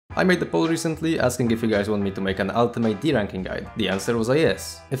I made a poll recently asking if you guys want me to make an ultimate deranking guide. The answer was a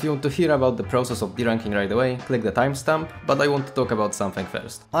yes. If you want to hear about the process of deranking right away, click the timestamp, but I want to talk about something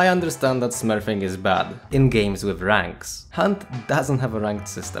first. I understand that smurfing is bad in games with ranks. Hunt doesn't have a ranked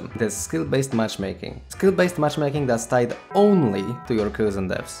system. It has skill-based matchmaking. Skill-based matchmaking that's tied only to your kills and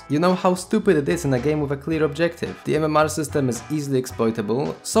deaths. You know how stupid it is in a game with a clear objective. The MMR system is easily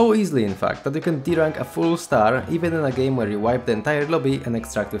exploitable, so easily in fact that you can derank a full star even in a game where you wipe the entire lobby and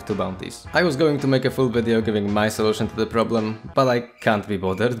extract with 2 bounties. I was going to make a full video giving my solution to the problem, but I can't be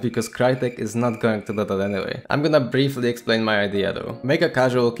bothered because Crytek is not going to do that anyway. I'm gonna briefly explain my idea though. Make a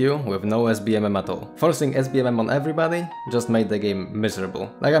casual queue with no SBMM at all. Forcing SBMM on everybody just made the game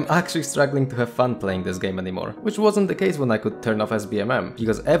miserable. Like, I'm actually struggling to have fun playing this game anymore, which wasn't the case when I could turn off SBMM,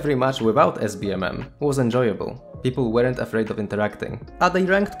 because every match without SBMM was enjoyable. People weren't afraid of interacting. Add a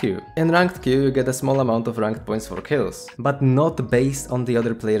ranked queue. In ranked queue you get a small amount of ranked points for kills, but not based on the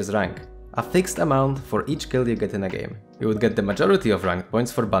other player's rank. A fixed amount for each kill you get in a game. You would get the majority of ranked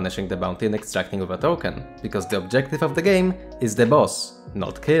points for banishing the bounty and extracting with a token, because the objective of the game is the boss,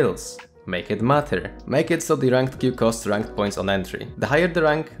 not kills. Make it matter. Make it so the ranked queue costs ranked points on entry. The higher the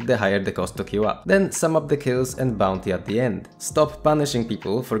rank, the higher the cost to queue up. Then sum up the kills and bounty at the end. Stop punishing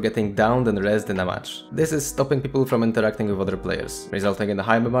people for getting downed and rezzed in a match. This is stopping people from interacting with other players, resulting in the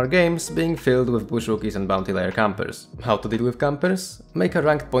high MMR games being filled with bush rookies and bounty layer campers. How to deal with campers? Make a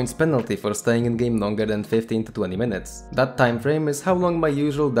ranked points penalty for staying in game longer than 15 to 20 minutes. That time frame is how long my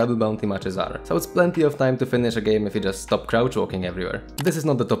usual double bounty matches are, so it's plenty of time to finish a game if you just stop crouch walking everywhere. This is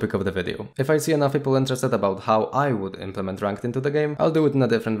not the topic of the video. If I see enough people interested about how I would implement ranked into the game, I'll do it in a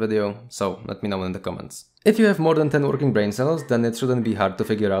different video, so let me know in the comments. If you have more than 10 working brain cells, then it shouldn't be hard to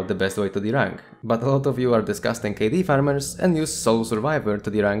figure out the best way to derank. But a lot of you are disgusting KD farmers and use Solo Survivor to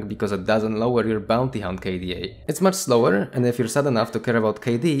derank because it doesn't lower your bounty hunt KDA. It's much slower, and if you're sad enough to care about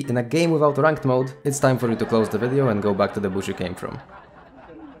KD in a game without ranked mode, it's time for you to close the video and go back to the bush you came from.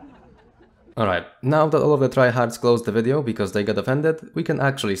 Alright, now that all of the tryhards closed the video because they got offended, we can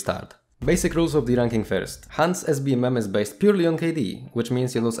actually start. Basic rules of deranking first. Hunt's SBMM is based purely on KD, which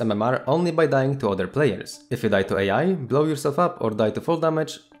means you lose MMR only by dying to other players. If you die to AI, blow yourself up or die to fall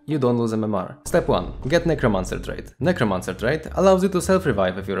damage, you don't lose MMR. Step 1. Get Necromancer trait. Necromancer trait allows you to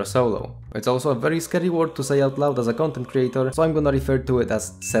self-revive if you're a solo. It's also a very scary word to say out loud as a content creator, so I'm gonna refer to it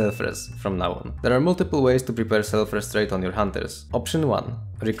as self-res from now on. There are multiple ways to prepare self-res trait on your hunters. Option 1.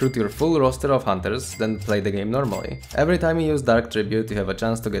 Recruit your full roster of hunters, then play the game normally. Every time you use Dark Tribute, you have a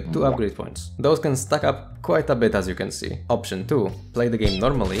chance to get 2 upgrade points. Those can stack up quite a bit, as you can see. Option 2. Play the game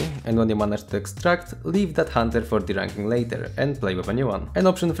normally, and when you manage to extract, leave that hunter for deranking later, and play with a new one. And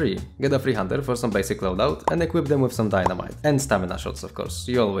option 3. Get a free hunter for some basic loadout, and equip them with some dynamite. And stamina shots, of course.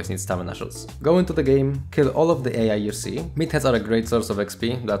 You always need stamina shots. Go into the game, kill all of the AI you see. Meatheads are a great source of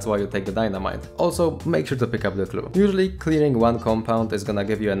XP, that's why you take the dynamite. Also, make sure to pick up the clue. Usually, clearing one compound is gonna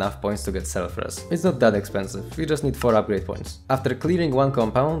give you enough points to get self-res. It's not that expensive, you just need 4 upgrade points. After clearing one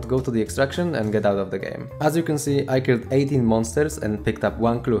compound, go to the extraction and get out of the game. As you can see, I killed 18 monsters and picked up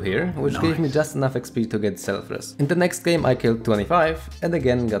 1 clue here, which gave me just enough XP to get self-res. In the next game I killed 25, and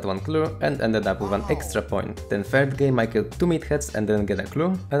again got 1 clue and ended up with an extra point. Then third game I killed 2 meatheads and didn't get a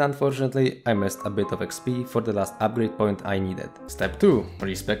clue, and unfortunately I missed a bit of XP for the last upgrade point I needed. Step 2.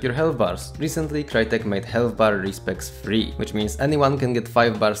 Respec your health bars. Recently Crytek made health bar respecs free, which means anyone can get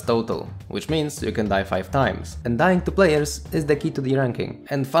 5 bars total, which means you can die 5 times. And dying to players is the key to deranking.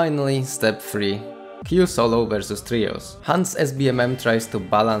 And finally, step 3. Queue solo versus trios. Hunt's SBMM tries to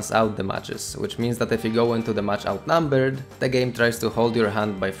balance out the matches, which means that if you go into the match outnumbered, the game tries to hold your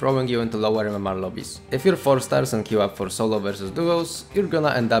hand by throwing you into lower MMR lobbies. If you're 4 stars and queue up for solo versus duos, you're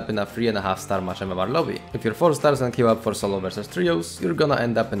gonna end up in a 3.5 star match MMR lobby. If you're 4 stars and queue up for solo versus trios, you're gonna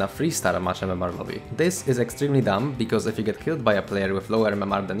end up in a 3 star match MMR lobby. This is extremely dumb because if you get killed by a player with lower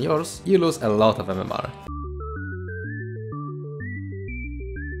MMR than yours, you lose a lot of MMR.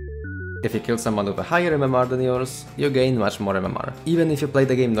 If you kill someone with a higher MMR than yours, you gain much more MMR. Even if you play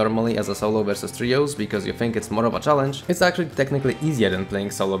the game normally as a solo versus trios because you think it's more of a challenge, it's actually technically easier than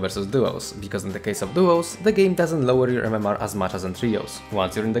playing solo versus duos, because in the case of duos, the game doesn't lower your MMR as much as in trios.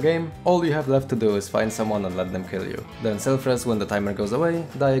 Once you're in the game, all you have left to do is find someone and let them kill you. Then self-res when the timer goes away,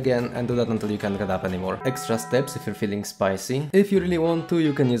 die again, and do that until you can't get up anymore. Extra steps if you're feeling spicy. If you really want to,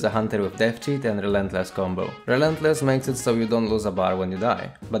 you can use a hunter with death cheat and relentless combo. Relentless makes it so you don't lose a bar when you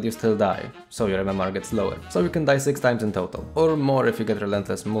die, but you still die. die, so your MMR gets lower. So you can die 6 times in total, or more if you get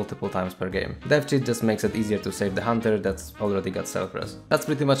relentless multiple times per game. Dev cheat just makes it easier to save the hunter that's already got self-res. That's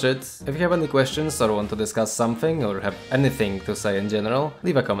pretty much it. If you have any questions or want to discuss something or have anything to say in general,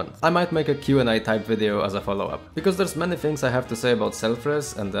 leave a comment. I might make a Q&A type video as a follow-up, because there's many things I have to say about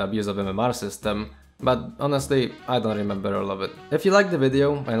self-res and the abuse of MMR system, but honestly, I don't remember all of it. If you like the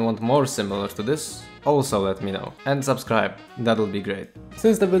video and want more similar to this, also let me know. And subscribe, that'll be great.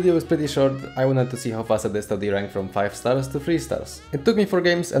 Since the video is pretty short, I wanted to see how fast it is to derank from 5 stars to 3 stars. It took me 4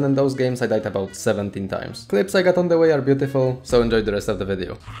 games, and in those games I died about 17 times. Clips I got on the way are beautiful, so enjoy the rest of the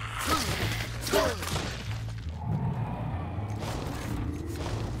video.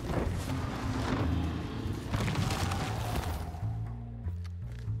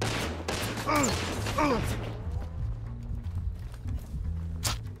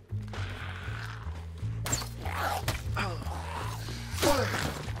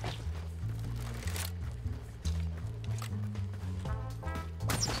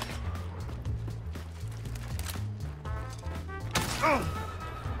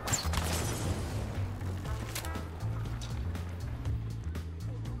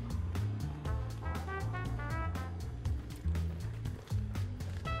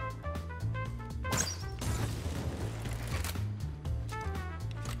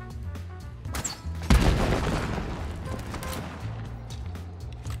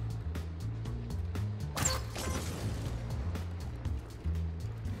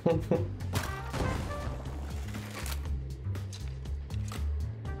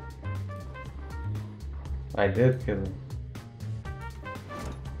 I did kill him.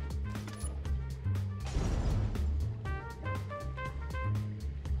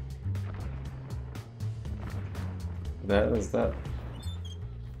 That was that.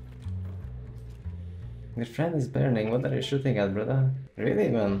 Your friend is burning. What are you shooting at, brother? Really,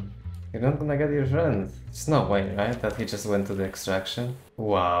 man? You're not gonna get your friend. It's no way, right? That he just went to the extraction?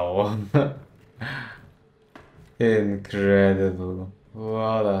 Wow. Incredible.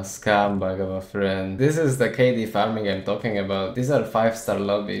 What a scumbag of a friend. This is the KD farming I'm talking about. These are 5-star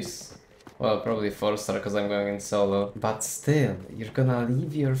lobbies. Well, probably 4-star because I'm going in solo. But still, you're gonna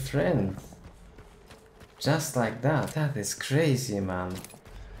leave your friend. Just like that. That is crazy, man.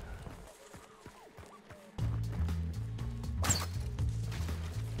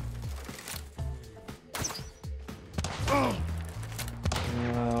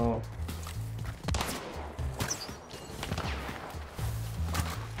 No.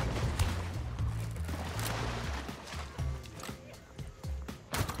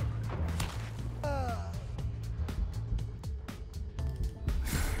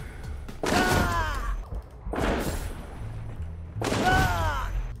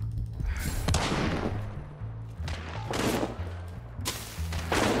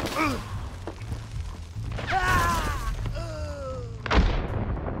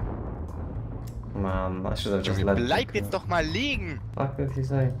 Man, I should have just let... Bleib jetzt doch mal liegen! Fuck did he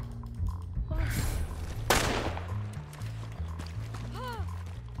say?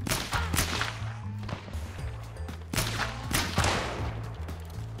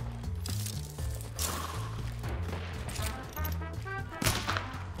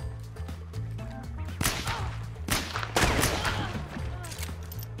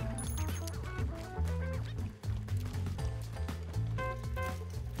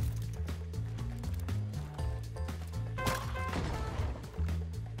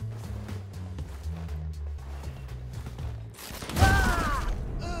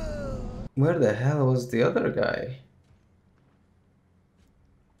 Where the hell was the other guy?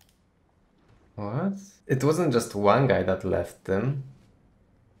 What? It wasn't just one guy that left them.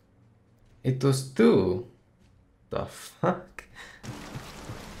 It was 2. The fuck?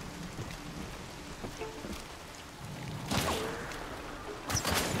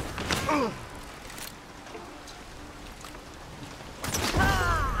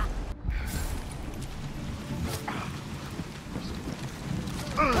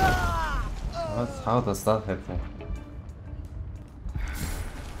 How does that hit me?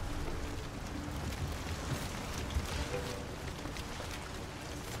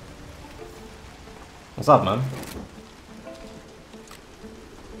 What's up, man?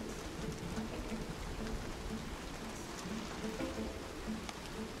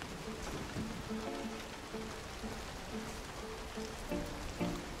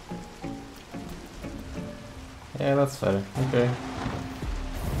 Yeah, that's fair. Okay.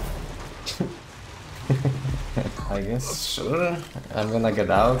 I guess, sure. I'm gonna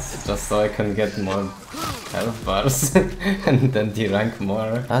get out just so I can get more health bars and then derank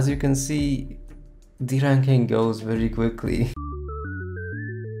more. As you can see, deranking goes very quickly.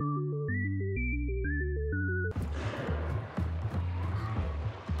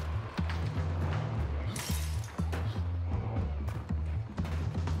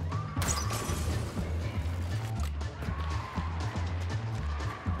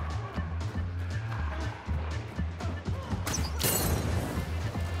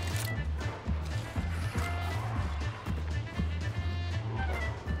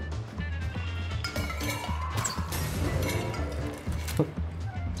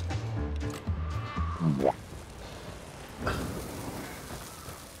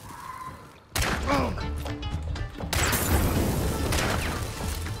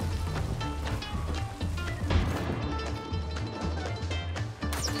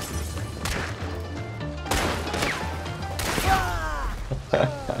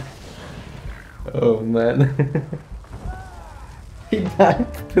 Oh man. He died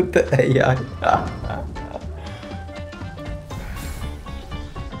to the AI.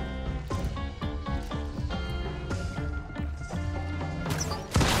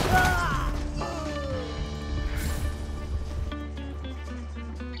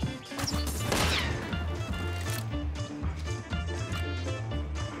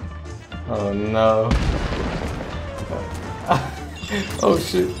 Oh no. Oh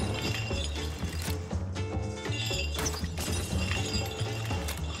shit.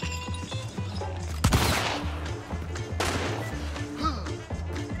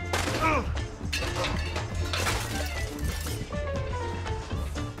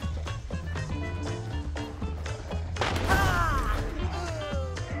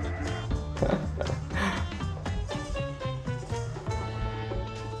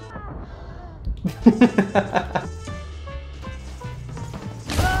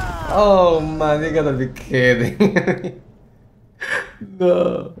 Oh man, you gotta be kidding me.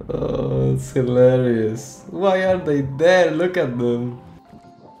 No, oh, it's hilarious. Why are they there? Look at them.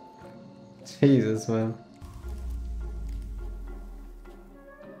 Jesus, man.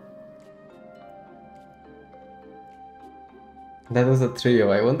 That was a trio.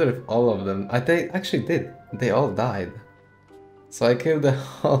 I wonder if all of them... they actually did. They all died. So I killed the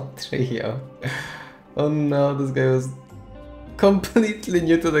whole trio. Oh no, this guy was completely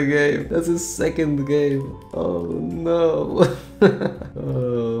new to the game. That's his second game. Oh no.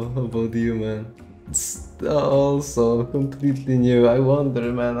 Oh, how about you, man? It's also completely new. I wonder,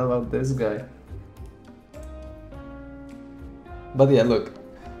 man, about this guy. But yeah, look.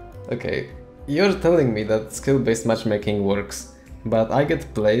 Okay, you're telling me that skill-based matchmaking works, but I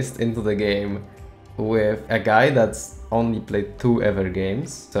get placed into the game with a guy that's only played two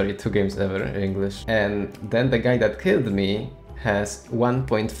games ever in English, and then the guy that killed me has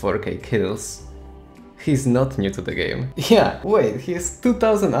 1.4k kills. He's not new to the game. Yeah, wait, he has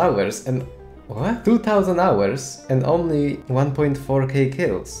 2000 hours and... What? 2000 hours and only 1.4k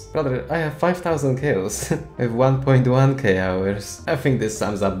kills. Brother, I have 5000 kills with 1.1k hours. I think this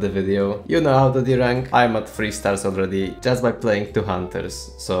sums up the video. You know how to derank. I'm at 3 stars already just by playing 2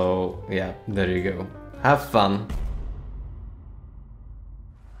 hunters. So yeah, there you go. Have fun.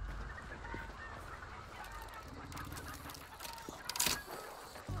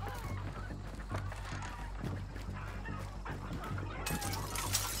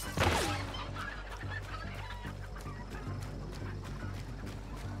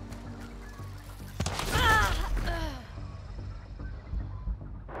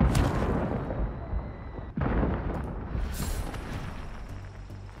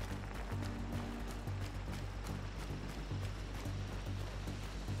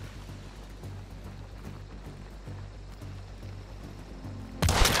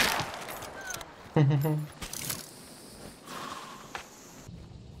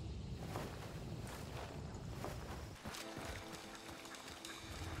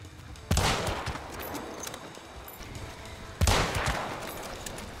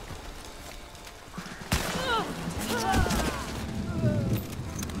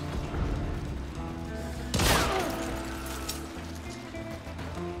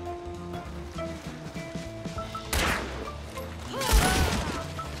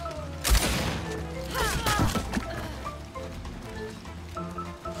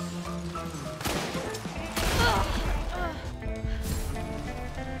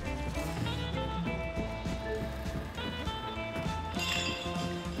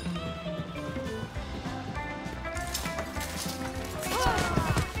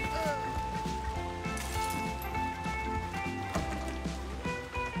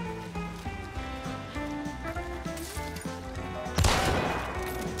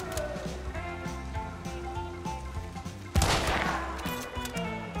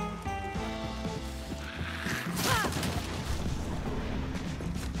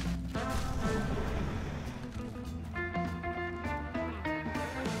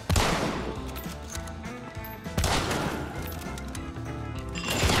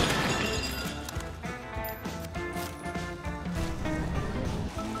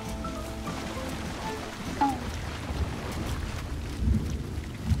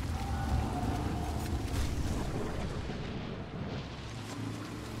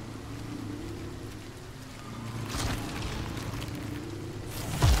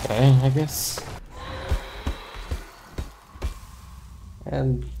 Okay, I guess.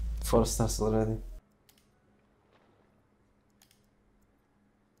 And 4 stars already.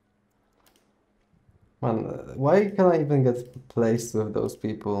 Man, why can I even get placed with those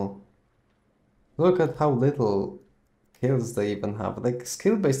people? Look at how little kills they even have. Like,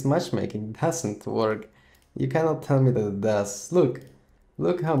 skill-based matchmaking doesn't work. You cannot tell me that it does.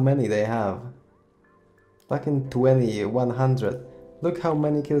 Look how many they have. Fucking 20, 100. Look how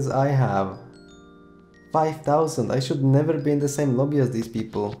many kills I have. 5,000. I should never be in the same lobby as these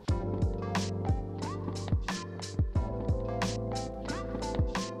people.